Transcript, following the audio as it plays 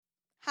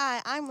Hi,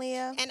 I'm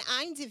Leah. And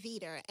I'm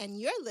Davita, and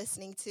you're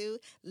listening to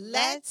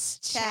Let's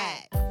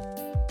Chat.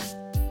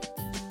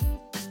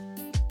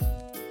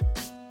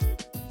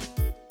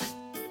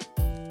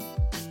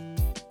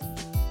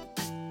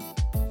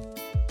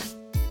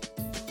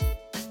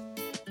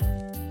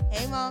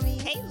 Hey, Mommy.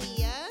 Hey,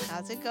 Leah.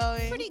 How's it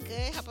going? Pretty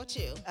good. How about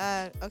you?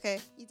 Okay.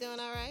 You doing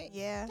all right?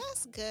 Yeah.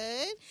 That's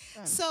good.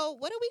 Fun. So,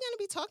 what are we going to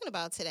be talking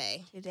about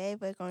today? Today,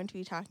 we're going to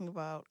be talking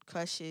about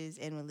crushes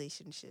and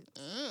relationships.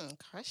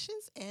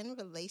 Crushes and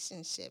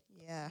relationship.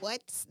 Yeah.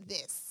 What's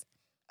this?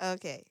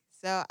 Okay.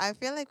 So, I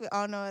feel like we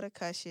all know what a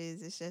crush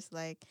is. It's just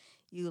like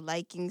you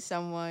liking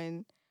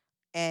someone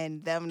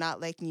and them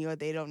not liking you, or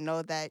they don't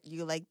know that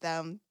you like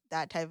them,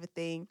 that type of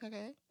thing.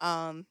 Okay.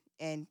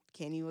 And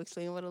can you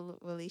explain what a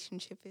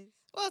relationship is?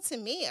 Well, to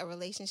me, a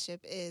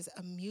relationship is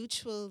a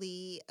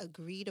mutually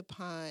agreed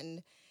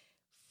upon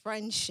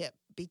friendship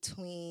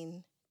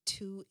between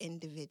two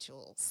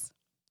individuals.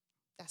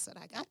 That's what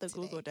I got Not the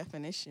today. Google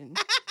definition.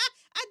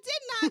 I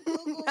did not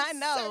Google I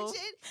know.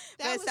 search it.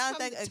 But That it was sounds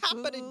from like the a top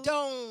of the Google-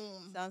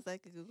 dome. Sounds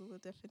like a Google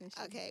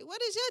definition. Okay, what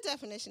is your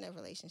definition of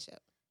relationship?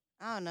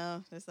 I don't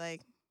know. It's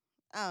like,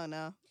 I don't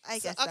know. I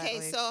guess Okay, that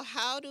way. so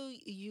how do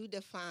you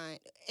define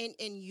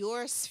in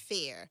your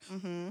sphere?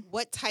 Mm-hmm.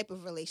 What type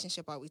of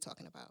relationship are we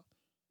talking about?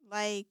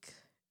 Like,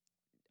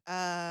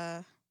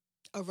 A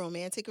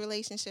romantic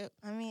relationship?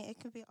 I mean, it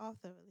could be all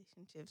the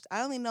relationships.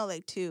 I only know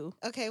like two.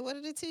 Okay, what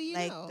are the two you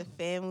like know? the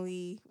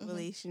family Mhm.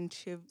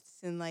 relationships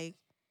and like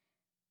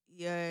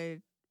your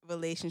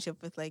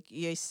relationship with like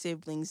your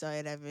siblings or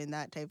whatever and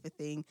that type of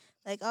thing.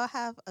 Like I'll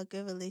have a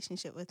good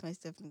relationship with my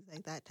siblings,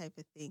 like that type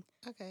of thing.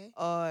 Okay.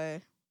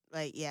 Or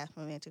like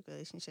romantic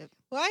relationship.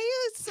 Why are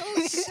you so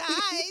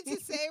shy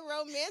to say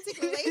romantic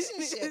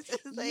relationship? It's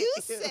just like, You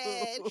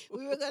said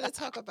we were going to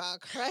talk about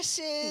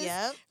crushes,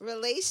 Yep.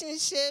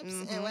 relationships,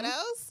 and what Mhm.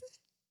 else?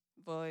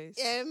 Boys.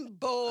 And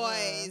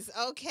boys.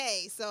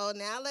 Okay, so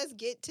now let's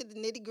get to the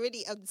nitty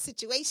gritty of the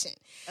situation.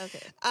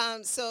 Okay.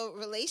 So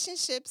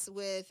relationships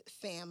with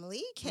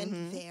family can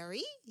Mhm.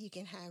 vary. You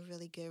can have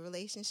really good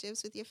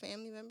relationships with your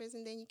family members,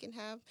 and then you can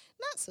have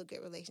not so good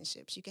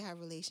relationships. You can have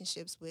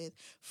relationships with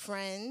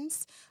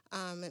friends.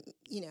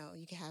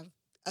 You can have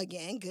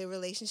again good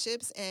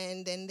relationships,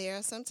 and then there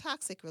are some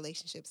toxic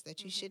relationships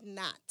that you should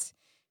not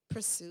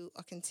pursue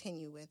or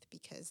continue with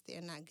because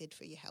they're not good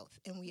for your health.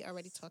 And we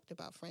already talked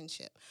about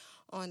friendship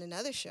on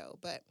another show,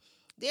 but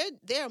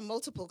there are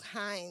multiple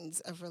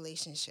kinds of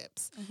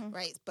relationships, Mhm.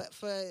 right? But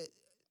for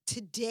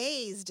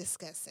today's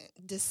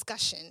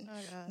discussion,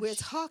 Oh, gosh. we're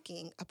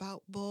talking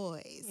about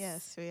boys.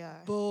 Yes, we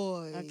are.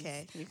 Boys.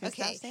 Okay. You can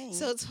Okay. stop saying.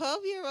 So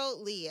 12-year-old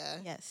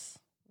Leah, yes.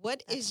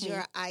 what That's is me.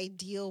 your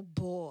ideal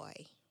boy?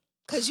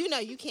 Because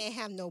you can't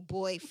have no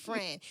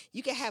boyfriend.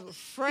 You can have a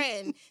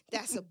friend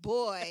that's a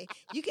boy.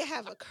 You can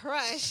have a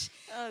crush,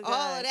 Oh,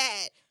 all of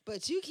that.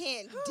 But you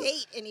can't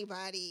date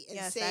anybody and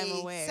Yes, say I'm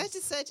aware. such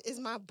and such is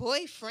my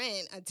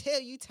boyfriend until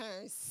you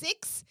turn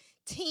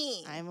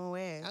 16. I'm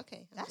aware. Okay.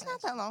 I'm That's glad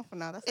not that long from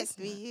now. That's like It's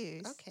 3 not.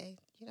 years. Okay,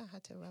 you don't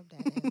have to rub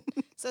that in.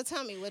 So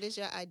tell me, what is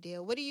your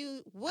ideal? What do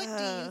you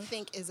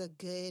think is a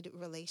good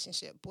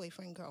relationship,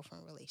 boyfriend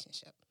girlfriend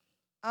relationship?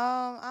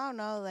 I don't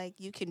know. Like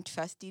you can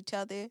trust each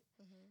other.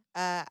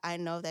 Mm-hmm. I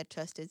know that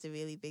trust is a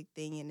really big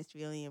thing and it's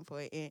really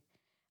important.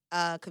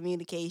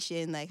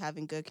 Communication, like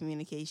having good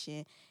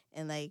communication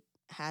and like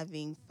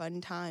having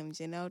fun times.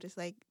 Just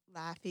like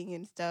laughing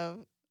and stuff.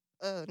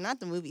 Not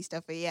the movie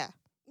stuff, but yeah,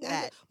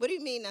 that. What do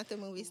you mean, not the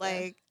movie stuff?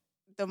 Like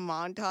the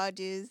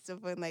montages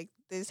of when like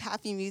there's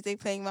happy music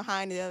playing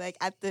behind and they're like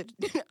at the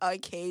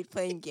arcade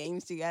playing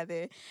games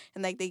together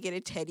and like they get a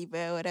teddy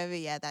bear or whatever.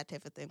 Yeah, that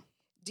type of thing.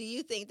 Do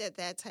you think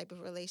that type of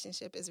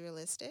relationship is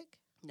realistic?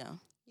 No.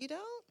 You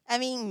don't? I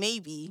mean,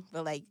 maybe,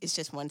 but like it's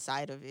just one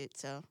side of it.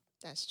 So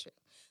That's true.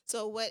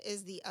 So what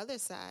is the other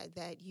side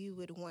that you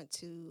would want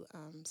to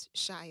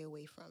shy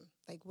away from?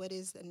 Like, what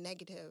is the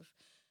negative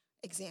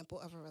example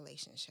of a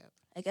relationship?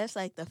 I guess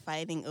like the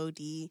fighting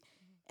OD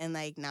and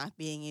like not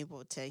being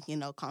able to,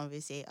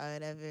 conversate or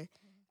whatever.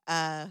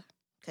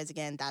 Because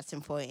again, that's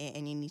important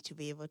and you need to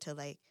be able to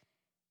like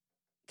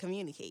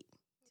communicate.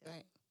 So,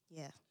 Right.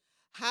 yeah.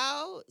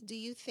 How do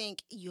you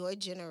think your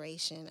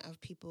generation of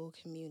people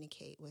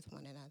communicate with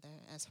one another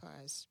as far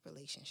as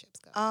relationships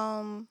go?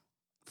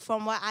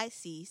 From what I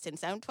see,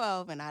 since I'm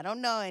 12 and I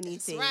don't know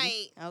anything.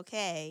 right.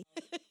 Okay.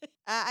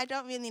 I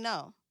don't really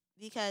know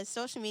because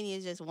social media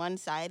is just one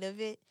side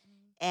of it.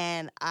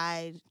 And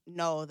I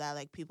know that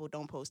like people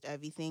don't post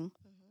everything.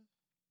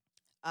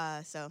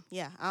 So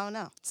yeah, I don't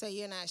know. So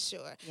you're not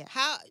sure. Yeah.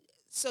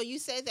 So you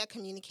said that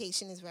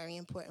communication is very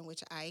important,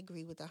 which I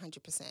agree with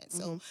 100%.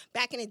 So Mhm.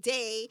 back in the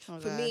day, Oh,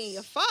 for me and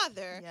your gosh.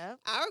 father, Yep.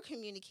 our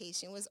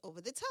communication was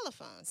over the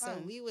telephone. So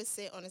Fun. we would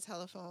sit on the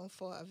telephone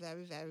for a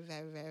very, very,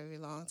 very, very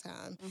long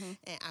time. Mhm.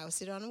 And I would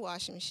sit on the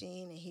washing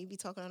machine and he'd be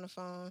talking on the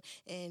phone.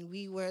 And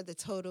we were the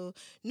total,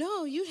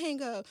 no, you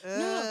hang up.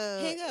 No,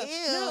 hang up.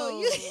 No,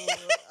 you.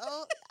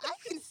 Oh, I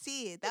can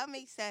see it. That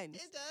makes sense.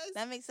 It does.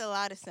 That makes a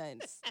lot of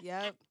sense.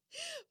 Yep.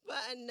 But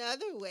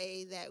another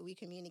way that we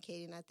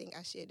communicate, and I think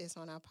I shared this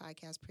on our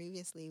podcast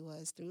previously,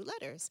 was through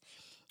letters.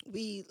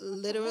 We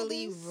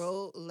literally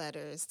wrote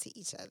letters to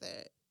each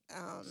other.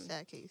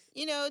 That case.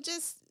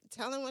 Just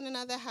telling one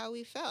another how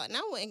we felt. And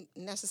I wouldn't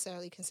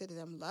necessarily consider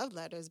them love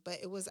letters, but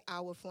it was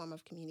our form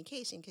of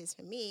communication. Because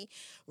for me,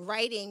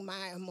 writing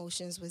my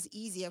emotions was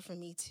easier for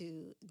me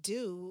to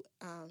do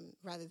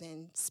rather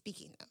than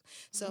speaking them.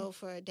 So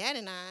for Dad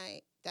and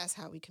I, that's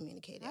how we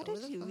communicated. How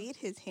did you read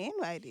his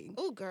handwriting?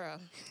 Oh, girl,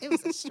 it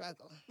was a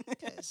struggle.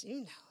 Because,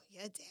 your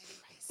daddy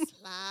writes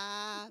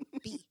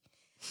sloppy.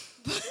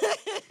 But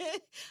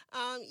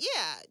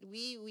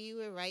we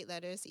would write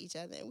letters to each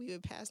other, and we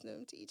would pass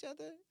them to each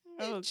other.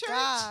 Oh, church.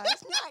 gosh,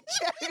 not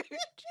church.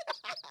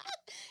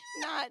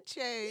 Not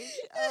church.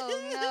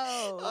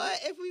 Oh, no. Or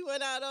if we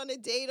went out on a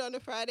date on a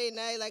Friday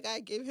night, like I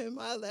give him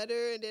my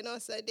letter, and then on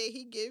Sunday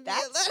he give me a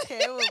letter. That's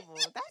terrible.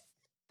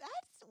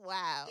 That's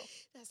wow.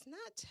 That's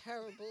not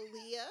terrible,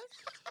 Leah.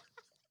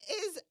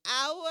 Is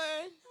our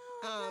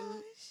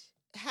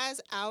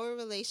has our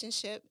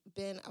relationship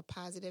been a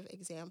positive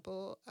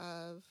example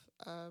of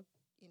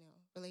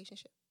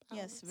relationship?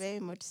 Yes, very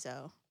much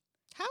so.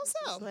 How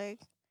so? It's like,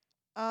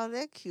 oh,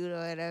 they're cute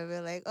or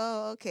whatever. Like,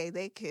 oh, okay,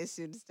 they kiss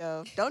and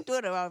stuff. Don't do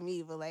it around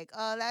me, but like,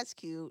 oh, that's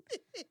cute.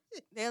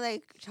 They're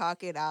like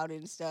talking out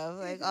and stuff.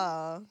 Like,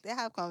 oh, they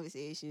have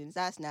conversations.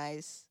 That's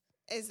nice.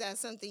 Is that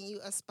something you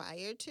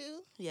aspire to?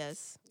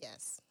 Yes.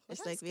 Yes.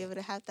 It's like be able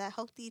to have that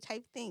healthy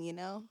type thing,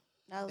 Not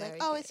Very like,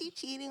 oh, good. is he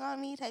cheating on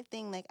me type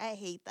thing. Like, I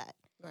hate that.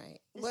 Right.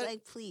 It's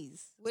like,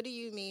 please. What do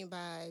you mean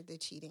by the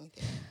cheating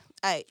thing?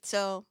 All right,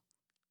 so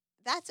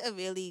that's a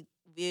really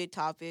weird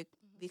topic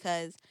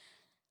because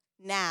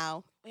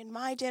now in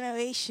my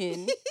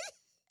generation,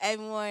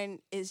 everyone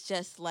is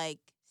just like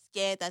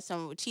scared that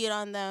someone will cheat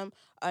on them,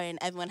 and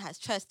everyone has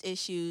trust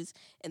issues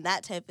and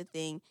that type of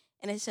thing.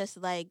 And it's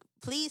just like,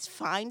 please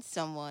find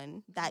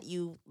someone that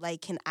you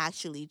like can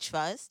actually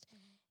trust.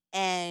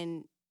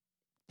 And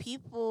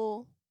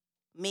people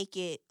make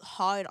it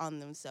hard on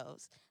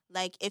themselves.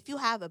 Like, if you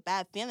have a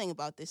bad feeling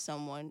about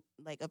someone,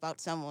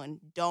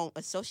 don't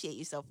associate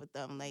yourself with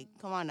them. Like,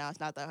 come on now, it's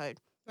not that hard.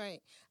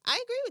 Right. I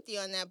agree with you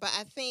on that, but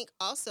I think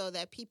also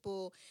that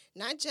people,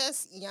 not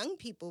just young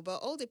people, but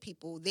older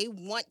people, they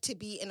want to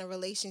be in a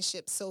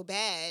relationship so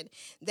bad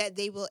that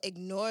they will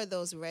ignore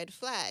those red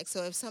flags.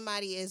 So if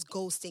somebody is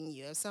ghosting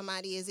you, if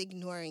somebody is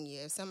ignoring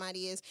you, if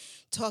somebody is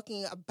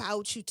talking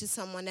about you to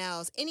someone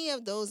else, any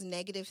of those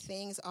negative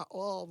things are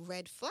all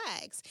red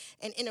flags.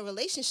 And in a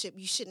relationship,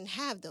 you shouldn't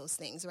have those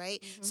things,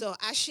 right? Mm-hmm. So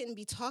I shouldn't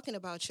be talking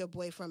about your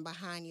boyfriend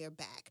behind your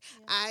back.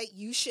 Yeah.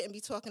 You shouldn't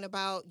be talking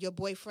about your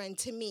boyfriend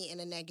to me in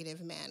a negative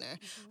manner.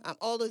 Mm-hmm.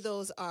 All of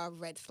those are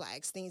red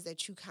flags, things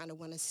that you kind of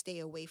want to stay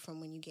away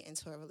from when you get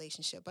into a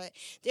relationship. But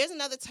there's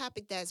another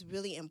topic that's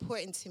really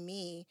important to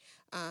me,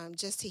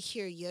 just to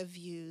hear your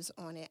views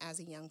on it as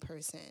a young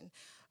person.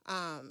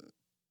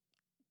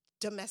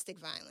 Domestic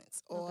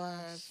violence or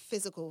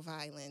physical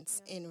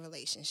violence in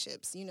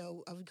relationships.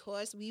 Of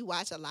course, we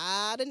watch a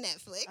lot of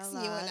Netflix,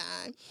 you and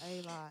I.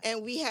 A lot.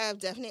 And we have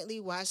definitely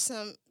watched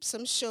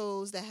some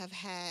shows that have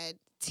had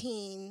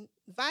teen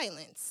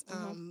violence,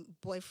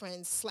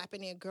 boyfriends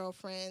slapping their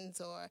girlfriends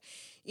or,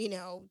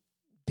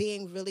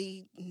 being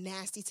really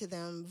nasty to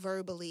them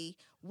verbally.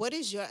 What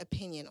is your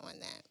opinion on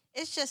that?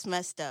 It's just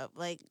messed up.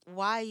 Like,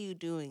 why are you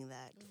doing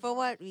that? For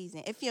what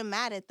reason? If you're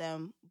mad at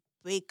them,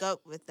 break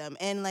up with them.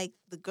 And, like,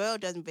 the girl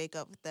doesn't break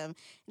up with them.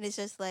 And it's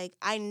just like,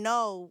 I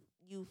know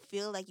you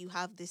feel like you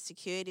have this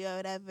security or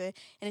whatever. And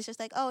it's just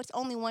like, oh, it's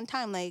only one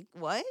time. Like,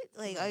 what?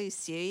 Like, are you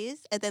serious?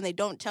 And then they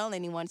don't tell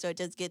anyone, so it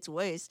just gets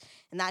worse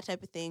and that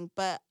type of thing.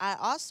 But I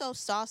also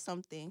saw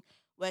something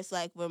where it's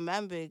like,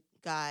 remember,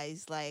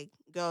 guys, like,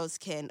 girls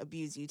can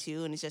abuse you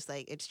too. And it's just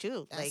like, it's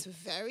true. That's like,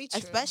 very true.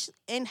 Especially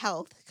in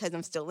health, because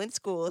I'm still in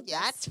school.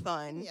 Yes. That's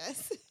fun.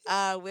 Yes.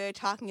 We're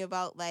talking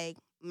about, like,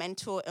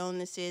 mental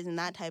illnesses and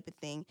that type of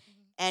thing.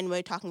 And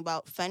we're talking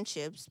about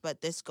friendships,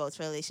 but this goes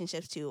for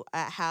relationships too.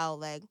 How,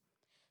 like,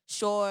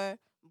 sure,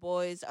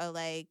 boys are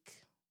like,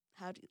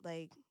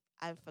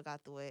 I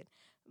forgot the word,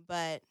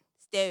 but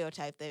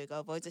stereotype, there we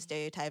go. Boys are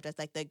stereotyped as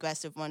like the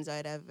aggressive ones or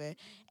whatever.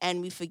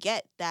 And we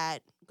forget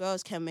that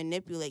girls can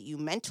manipulate you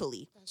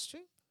mentally. That's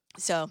true.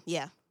 So,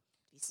 yeah.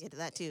 We scared of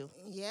that too.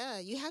 Yeah,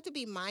 you have to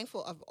be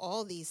mindful of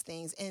all these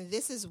things. And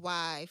this is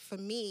why, for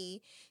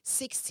me,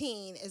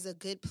 16 is a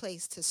good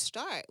place to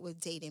start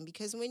with dating.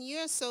 Because when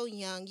you're so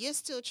young, you're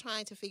still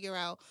trying to figure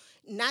out,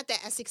 not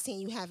that at 16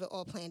 you have it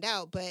all planned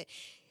out, but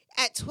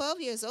at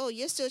 12 years old,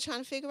 you're still trying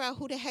to figure out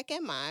who the heck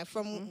am I?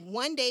 From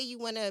one day you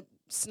want to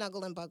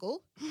snuggle and buggle,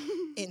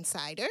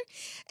 insider,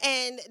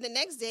 and the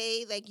next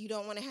day, like, you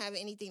don't want to have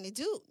anything to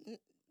do.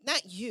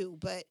 not you,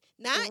 but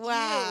not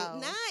Wow.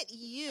 you, not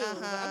you.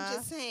 I'm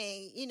just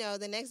saying,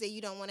 the next day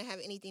you don't want to have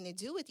anything to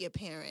do with your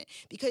parent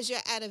because you're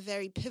at a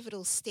very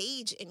pivotal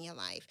stage in your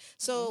life.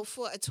 So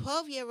for a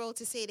 12-year-old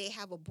to say they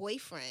have a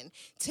boyfriend,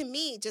 to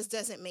me, it just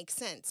doesn't make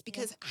sense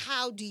because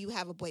how do you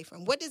have a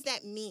boyfriend? What does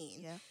that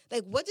mean? Yeah.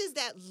 Like, what does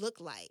that look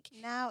like?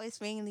 Now it's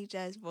mainly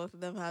just both of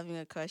them having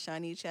a crush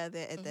on each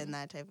other and then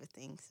that type of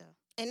thing. So,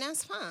 and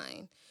that's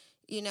fine.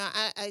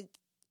 I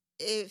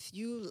if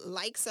you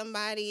like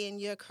somebody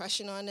and you're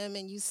crushing on them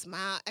and you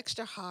smile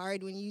extra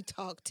hard when you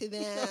talk to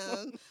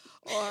them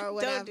or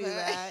whatever. Don't do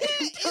that.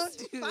 Don't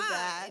do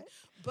that.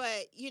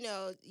 But,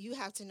 you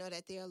have to know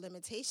that there are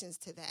limitations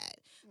to that.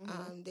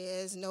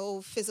 There's no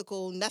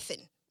physical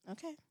nothing.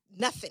 Okay.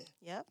 Nothing.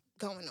 Yep.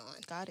 Going on.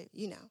 Got it.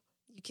 You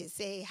can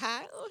say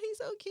hi. Oh, he's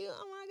so cute.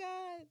 Oh my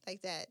God.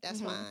 Like that. That's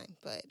fine.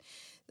 But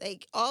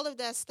like all of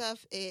that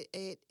stuff,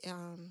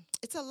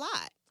 it's a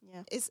lot.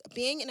 Yeah. It's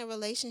being in a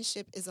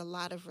relationship is a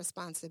lot of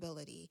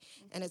responsibility,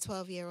 and a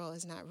 12-year-old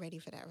is not ready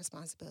for that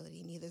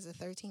responsibility. Neither is a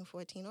 13,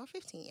 14, or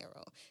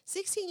 15-year-old.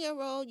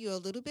 16-year-old, you're a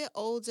little bit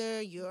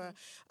older. You're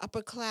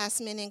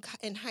upperclassmen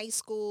in high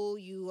school.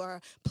 You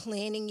are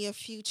planning your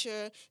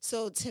future.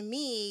 So to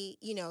me,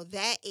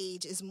 that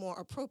age is more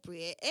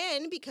appropriate.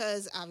 And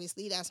because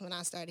obviously that's when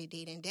I started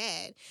dating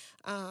Dad,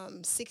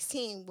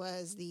 16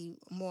 was the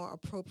more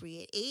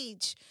appropriate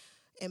age,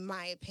 in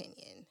my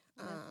opinion.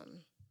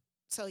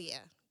 So yeah.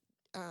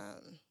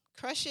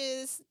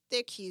 Crushes,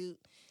 they're cute.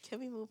 Can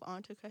we move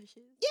on to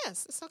crushes?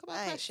 Yes, let's talk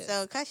about crushes.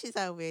 So crushes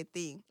are a weird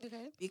thing.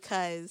 Okay.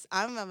 Because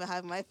I remember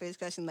having my first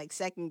crush in like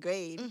second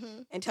grade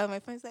and telling my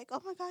friends like, oh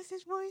my gosh,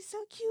 this boy is so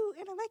cute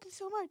and I like him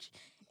so much.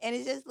 And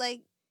it's just like,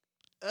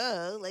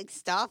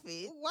 stop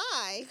it.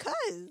 Why?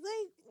 Because,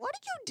 like, what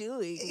are you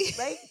doing?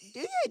 Like, do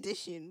your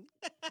addition.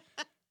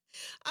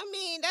 I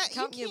mean, that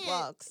Count you your can't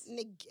blocks.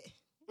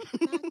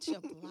 Not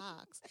your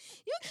blocks.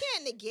 You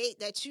can't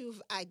negate that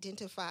you've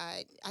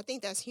identified. I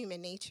think that's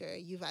human nature.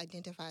 You've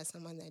identified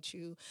someone that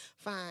you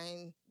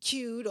find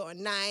cute or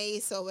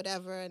nice or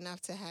whatever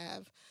enough to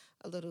have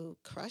a little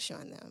crush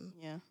on them.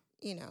 Yeah.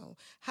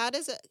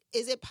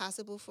 Is it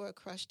possible for a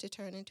crush to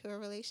turn into a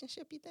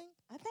relationship, you think?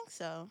 I think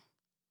so.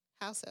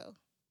 How so?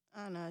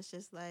 I don't know. It's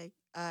just like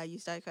you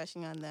start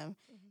crushing on them.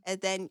 And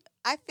then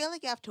I feel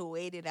like you have to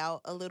wait it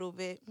out a little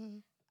bit.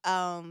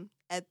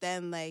 And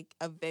then, like,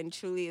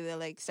 eventually they'll,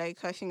 like, start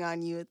crushing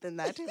on you and then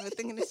that type of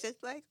thing. And it's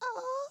just like,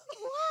 oh,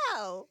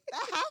 wow,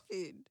 that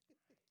happened.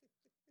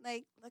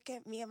 Like, look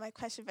at me and my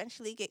crush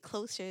eventually get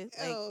closer.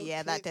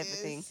 Like, that type of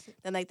thing.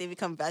 Then, like, they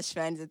become best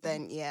friends and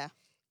then, yeah.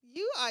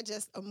 You are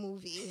just a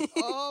movie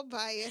all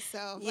by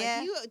yourself. Yeah.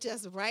 Like, you are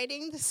just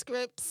writing the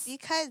scripts.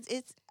 Because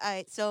it's,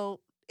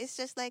 so it's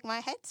just like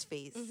my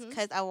headspace.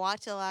 Because I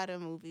watch a lot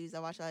of movies, I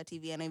watch a lot of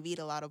TV, and I read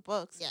a lot of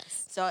books.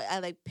 Yes. So I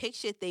like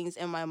picture things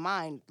in my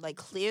mind, like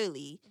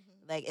clearly,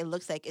 like it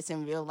looks like it's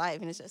in real life.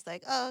 And it's just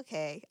like, oh,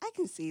 okay, I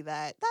can see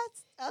that.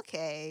 That's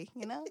okay,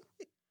 Like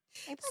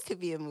that could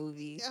be a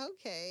movie.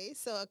 Okay.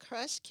 So a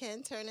crush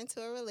can turn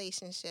into a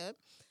relationship.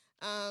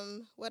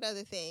 What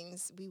other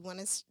things? We want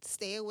to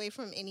stay away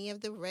from any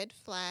of the red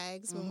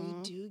flags when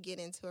we do get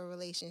into a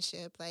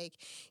relationship. Like,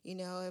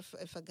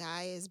 if a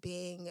guy is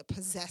being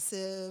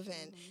possessive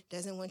and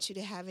doesn't want you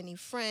to have any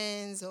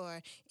friends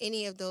or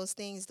any of those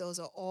things, those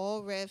are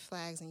all red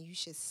flags and you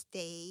should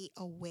stay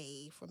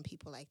away from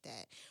people like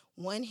that.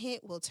 One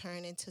hit will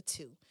turn into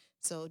two.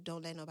 So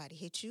don't let nobody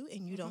hit you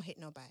and you don't hit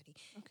nobody.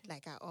 Okay.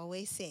 Like I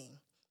always sing,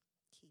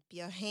 keep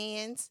your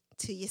hands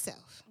to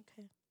yourself.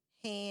 Okay.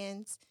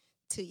 Hands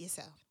to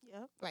yourself.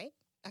 Yep. Right?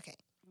 Okay.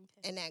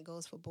 And that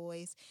goes for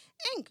boys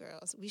and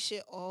girls. We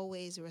should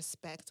always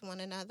respect one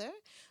another,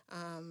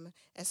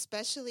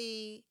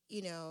 especially,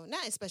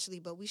 not especially,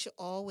 but we should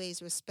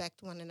always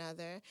respect one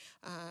another.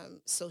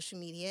 Social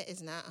media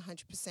is not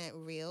 100%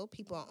 real.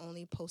 People are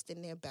only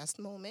posting their best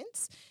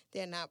moments.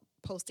 They're not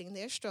posting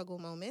their struggle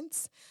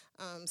moments.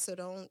 So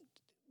don't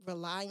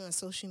rely on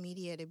social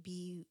media to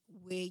be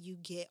where you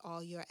get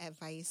all your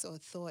advice or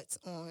thoughts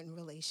on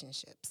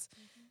relationships.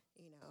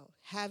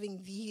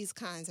 Having these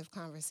kinds of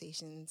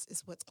conversations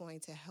is what's going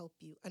to help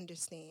you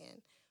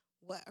understand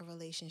what a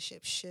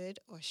relationship should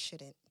or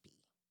shouldn't be.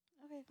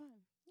 Okay, fine.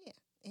 Yeah.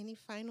 Any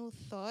final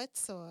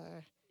thoughts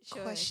or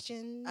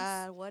questions?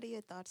 What are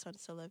your thoughts on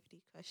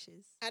celebrity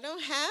crushes? I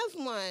don't have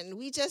one.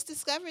 We just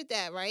discovered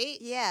that, right?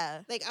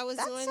 Yeah. Like I was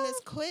doing this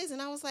quiz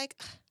and I was like,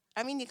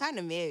 I mean, you're kind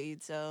of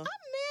married, so.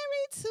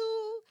 I'm married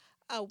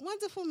to a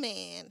wonderful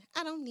man.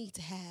 I don't need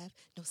to have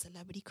no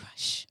celebrity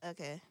crush.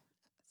 Okay.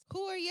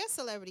 Who are your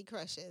celebrity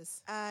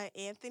crushes?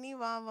 Anthony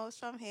Ramos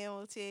from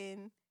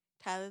Hamilton,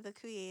 Tyler the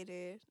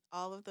Creator,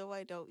 all of the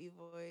White Dopey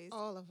Boys.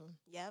 All of them.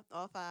 Yep,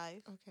 all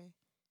 5. Okay.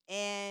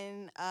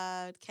 And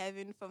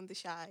Kevin from The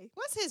Chi.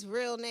 What's his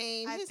real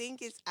name? I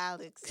think it's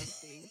Alex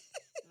something.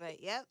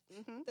 But yep.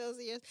 Those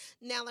are yours.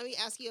 Now let me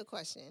ask you a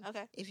question.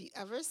 Okay. If you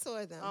ever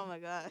saw them, oh my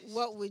gosh,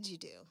 what would you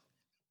do?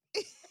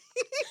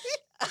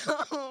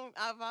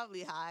 I'd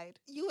probably hide.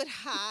 You would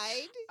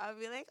hide? I'd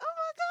be like, oh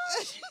my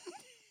gosh.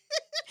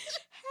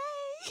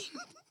 Hey.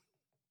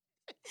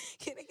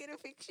 Can I get a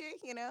picture?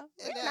 You know,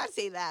 And, not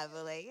say that,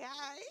 but like,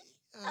 hi,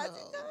 how's it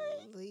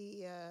going?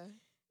 Leah.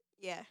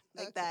 Yeah,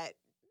 like Okay. that,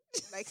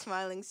 like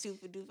smiling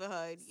super duper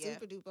hard. Yeah,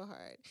 Super duper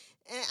hard.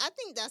 And I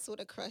think that's what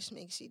a crush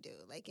makes you do.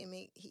 Like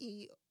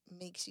he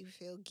makes you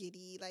feel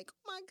giddy, like,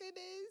 oh my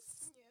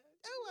goodness.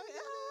 Oh my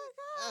goodness.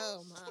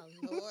 Oh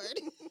my Lord.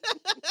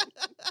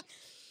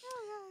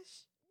 Oh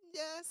gosh.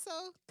 Yeah,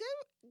 so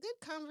good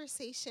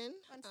conversation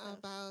Fun stuff.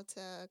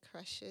 about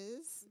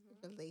crushes,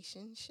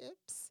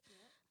 relationships.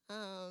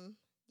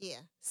 Yeah,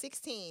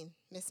 16,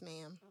 Miss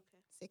Ma'am.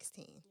 Okay.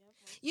 16. Yep.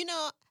 You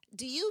know,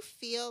 do you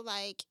feel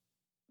like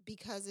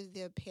because of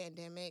the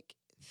pandemic,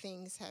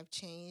 things have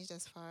changed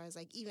as far as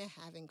like even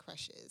having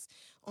crushes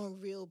on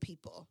real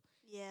people?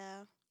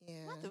 Yeah.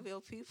 Yeah. Not the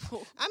real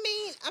people. I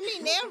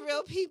mean, they're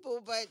real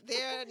people, but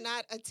they're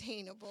not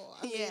attainable.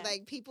 I mean, Yeah.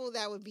 like people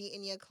that would be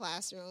in your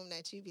classroom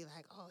that you'd be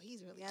like, oh,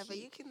 he's really Yeah, cute. but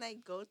you can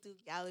like go through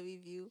gallery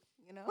view,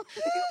 you know.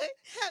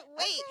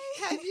 Wait,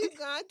 Okay. have you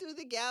gone through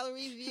the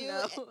gallery view?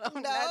 No, I'm No?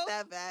 not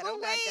that bad. But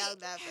I'm wait, not down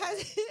that bad.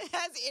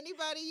 has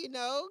anybody you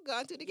know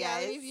gone through the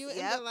gallery Yes, view and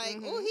yep, been like,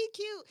 oh, mhm. he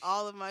cute?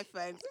 All of my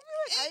friends.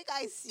 Are you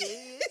guys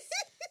serious?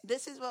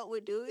 This is what we're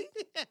doing?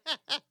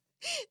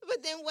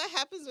 But then what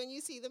happens when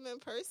you see them in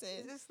person?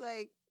 It's just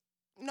like,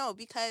 no,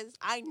 because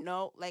I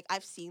know, like,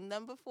 I've seen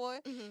them before,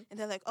 Mhm. and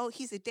they're like, oh,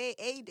 he's a day,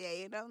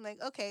 and I'm like,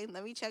 okay,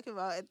 let me check him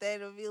out, and then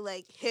it'll be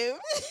like, him?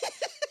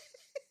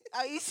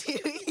 Are you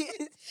serious?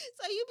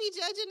 So you be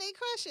judging their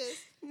crushes?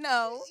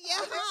 No. Yeah.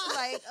 I'm just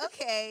like,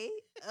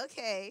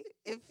 okay,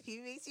 if he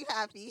makes you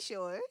happy,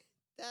 sure.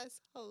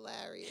 That's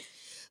hilarious.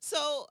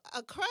 So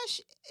a crush,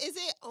 is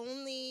it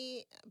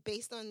only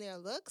based on their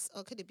looks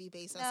or could it be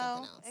based on No,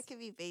 something else? it could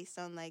be based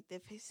on, like, their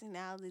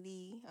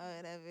personality or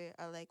whatever,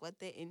 or, like, what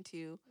they're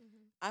into.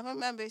 Mhm. I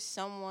remember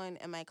someone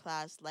in my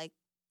class, like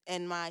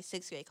in my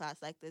 6th grade class,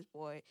 like this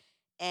boy,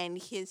 and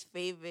he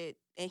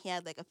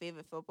had like a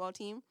favorite football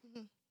team,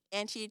 Mhm.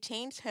 and she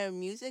changed her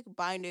music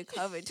binder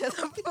cover to the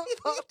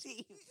football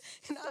team,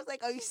 and I was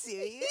like, "Are you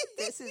serious?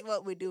 This is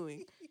what we're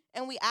doing."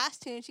 And we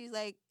asked her, and she's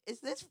like, "Is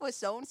this for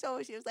so and so?"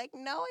 And she was like,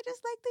 "No, I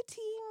just like the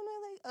team." And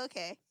we're like,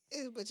 "Okay,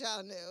 But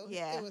y'all knew.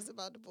 Yeah. It was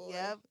about the boy.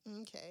 Yep.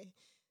 Okay.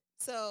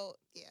 So,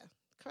 yeah.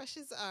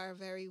 Crushes are a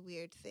very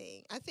weird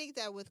thing. I think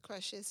that with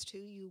crushes, too,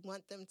 you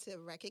want them to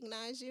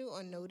recognize you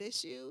or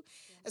notice you.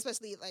 Yeah.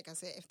 Especially, like I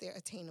said, if they're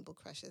attainable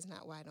crushes.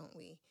 Not why don't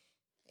we?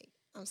 Like,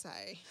 I'm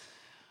sorry.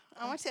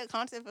 I went to a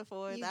concert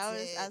before. You That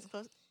was did. as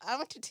close. I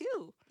went to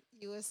 2.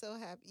 You were so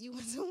happy. You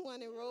were the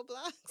one in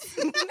Roblox.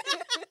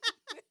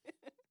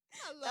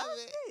 I That love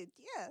was it. good.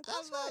 Yeah, that I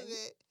was love fun.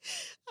 it.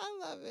 I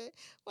love it.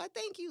 Well,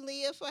 thank you,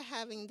 Leah, for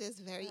having this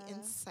very Yeah.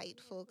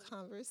 insightful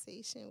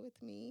conversation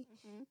with me.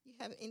 Mhm. You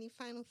have any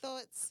final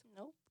thoughts?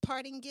 Nope.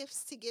 Parting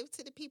gifts to give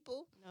to the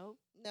people? Nope.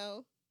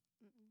 No.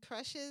 Mm-mm.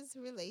 Crushes,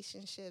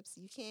 relationships.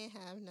 You can't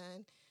have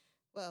none.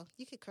 Well,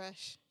 you could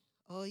crush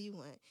all you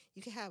want.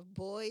 You can have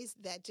boys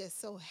that just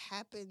so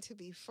happen to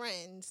be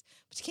friends,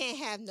 but you can't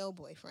have no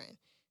boyfriend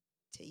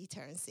till you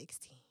turn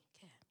 16.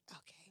 Can't.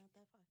 Okay.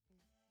 Not that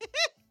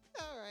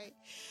far. All right.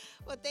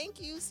 Well,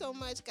 thank you so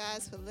much,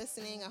 guys, for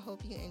listening. I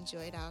hope you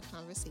enjoyed our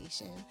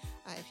conversation.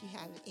 If you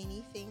have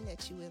anything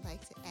that you would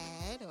like to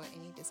add or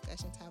any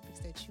discussion topics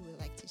that you would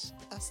like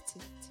us to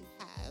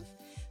have,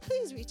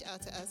 please reach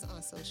out to us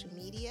on social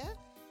media.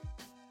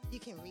 You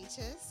can reach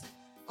us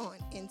on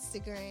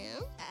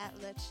Instagram At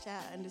Let's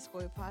Chat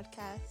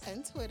 _podcast.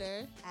 and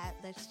Twitter. At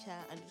Let's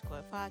Chat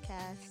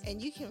 _podcast.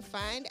 And you can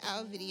find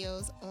our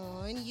videos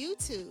on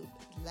YouTube.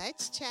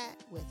 Let's Chat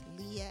with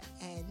Leah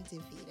and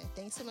Davita.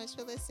 Thanks so much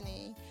for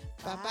listening.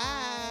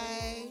 Bye-bye.